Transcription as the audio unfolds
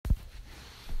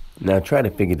Now try to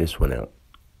figure this one out.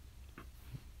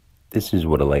 This is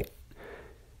what a light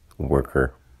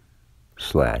worker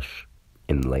slash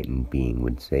enlightened being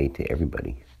would say to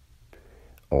everybody.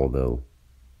 Although,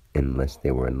 unless they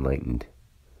were enlightened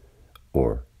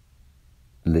or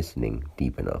listening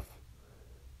deep enough,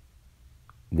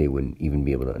 they wouldn't even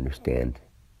be able to understand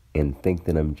and think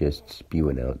that I'm just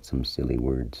spewing out some silly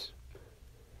words.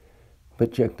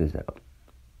 But check this out.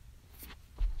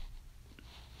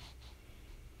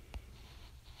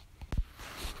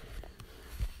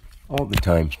 All the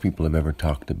times people have ever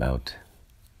talked about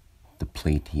the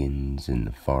Platonians and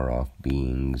the far-off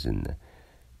beings and the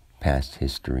past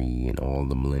history and all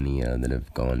the millennia that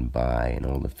have gone by and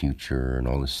all the future and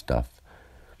all this stuff.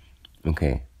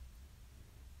 Okay,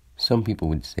 some people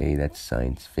would say that's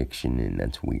science fiction and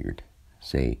that's weird.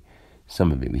 Say,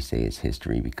 some of it we say is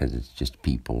history because it's just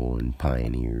people and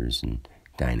pioneers and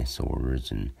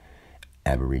dinosaurs and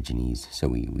aborigines. So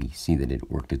we see that it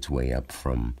worked its way up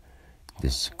from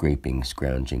this scraping,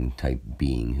 scrounging type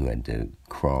being who had to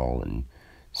crawl and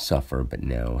suffer but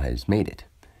now has made it.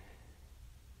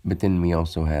 But then we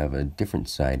also have a different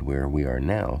side where we are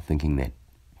now thinking that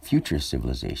future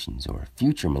civilizations or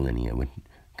future millennia would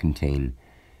contain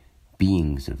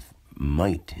beings of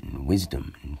might and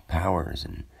wisdom and powers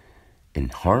and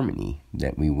harmony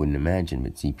that we wouldn't imagine.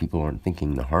 But see, people aren't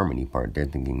thinking the harmony part. They're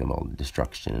thinking of all the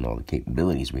destruction and all the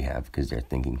capabilities we have because they're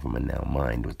thinking from a now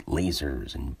mind with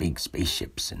lasers and big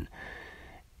spaceships.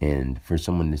 And for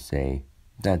someone to say,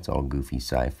 that's all goofy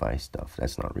sci-fi stuff,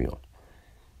 that's not real.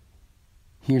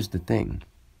 Here's the thing.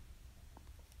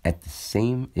 At the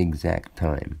same exact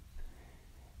time,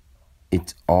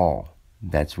 it's all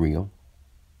that's real,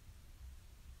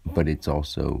 but it's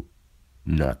also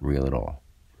not real at all.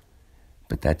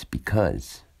 But that's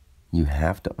because you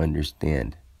have to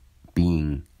understand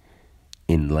being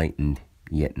enlightened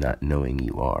yet not knowing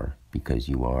you are, because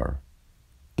you are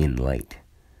in light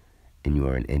and you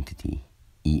are an entity,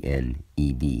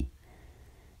 E-N-E-D.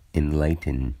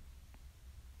 Enlighten,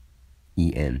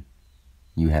 E-N.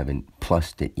 You haven't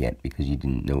plussed it yet because you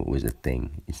didn't know it was a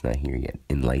thing. It's not here yet.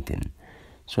 Enlighten.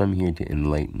 So I'm here to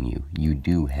enlighten you. You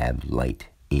do have light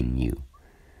in you.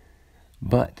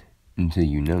 But until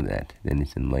you know that, then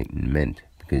it's enlightenment,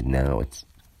 because now it's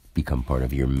become part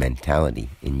of your mentality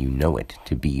and you know it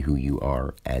to be who you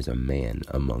are as a man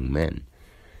among men.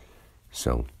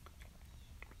 So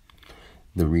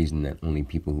the reason that only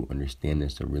people who understand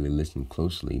this or really listen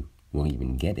closely will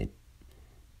even get it,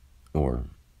 or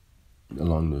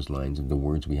along those lines of the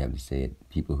words we have to say it,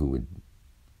 people who would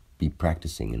be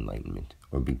practicing enlightenment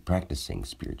or be practicing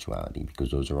spirituality,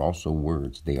 because those are also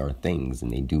words. They are things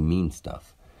and they do mean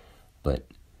stuff. But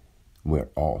we're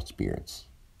all spirits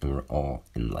and we're all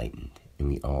enlightened and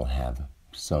we all have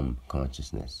some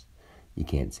consciousness. You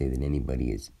can't say that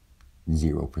anybody is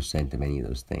 0% of any of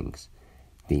those things.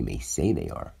 They may say they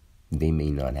are. They may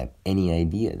not have any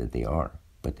idea that they are,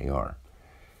 but they are.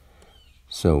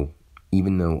 So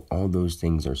even though all those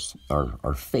things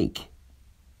are fake,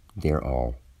 they're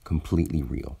all completely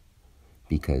real,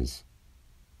 because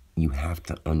you have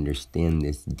to understand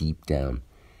this deep down,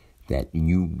 that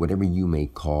you, whatever you may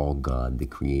call God, the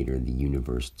creator, the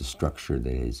universe, the structure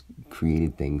that has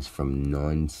created things from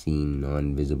non-seen,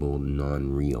 non-visible,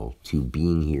 non-real to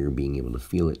being here, being able to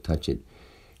feel it, touch it,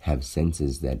 have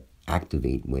senses that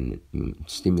activate when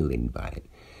stimulated by it.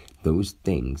 Those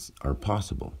things are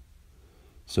possible.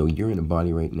 So you're in a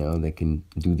body right now that can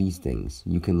do these things.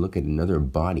 You can look at another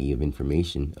body of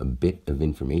information, a bit of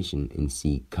information, and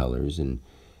see colors and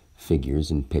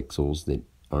figures and pixels that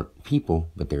aren't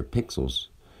people, but they're pixels.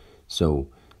 So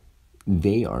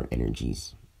they are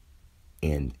energies.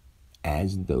 And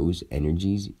as those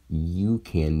energies, you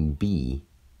can be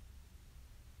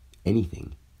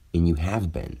anything. And you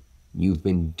have been. You've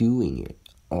been doing it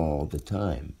all the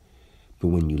time. But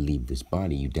when you leave this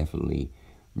body, you definitely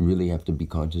really have to be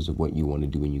conscious of what you want to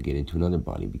do when you get into another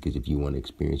body. Because if you want to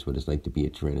experience what it's like to be a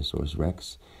Tyrannosaurus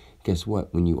Rex, guess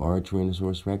what? When you are a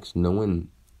Tyrannosaurus Rex, no one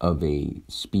of a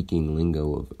speaking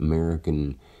lingo of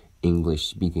American English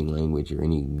speaking language or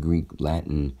any Greek,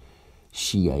 Latin,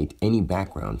 Shiite, any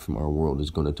background from our world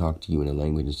is going to talk to you in a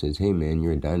language that says, hey man,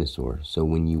 you're a dinosaur. So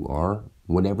when you are,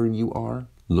 whatever you are,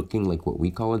 looking like what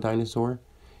we call a dinosaur,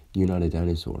 you're not a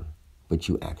dinosaur, but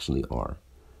you actually are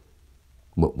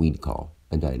what we'd call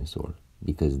a dinosaur,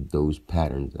 because those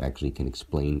patterns actually can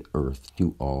explain Earth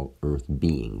to all Earth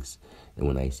beings. And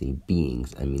when I say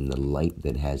beings, I mean the light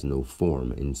that has no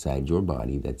form inside your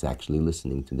body that's actually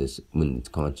listening to this when it's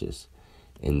conscious,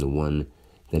 and the one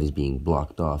that is being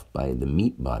blocked off by the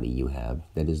meat body you have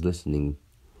that is listening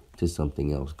to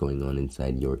something else going on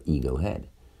inside your ego head.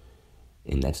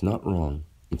 And that's not wrong.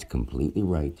 It's completely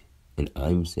right. And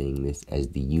I'm saying this as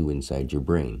the you inside your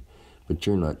brain. But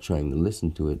you're not trying to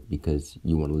listen to it because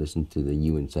you want to listen to the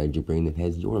you inside your brain that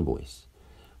has your voice.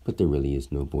 But there really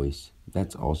is no voice.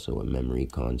 That's also a memory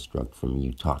construct from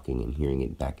you talking and hearing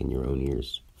it back in your own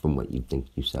ears from what you think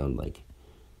you sound like.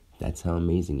 That's how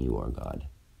amazing you are, God.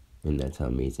 And that's how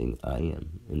amazing I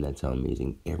am. And that's how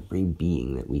amazing every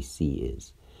being that we see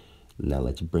is. Now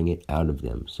let's bring it out of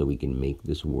them so we can make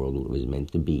this world what it was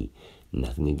meant to be.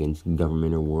 Nothing against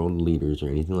government or world leaders or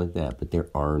anything like that, but there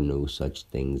are no such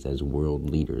things as world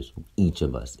leaders. Each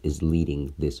of us is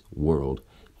leading this world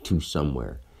to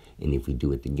somewhere. And if we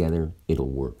do it together, it'll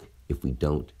work. If we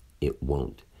don't, it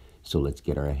won't. So let's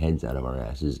get our heads out of our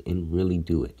asses and really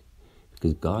do it.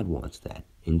 Because God wants that.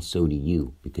 And so do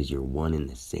you, because you're one and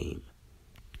the same.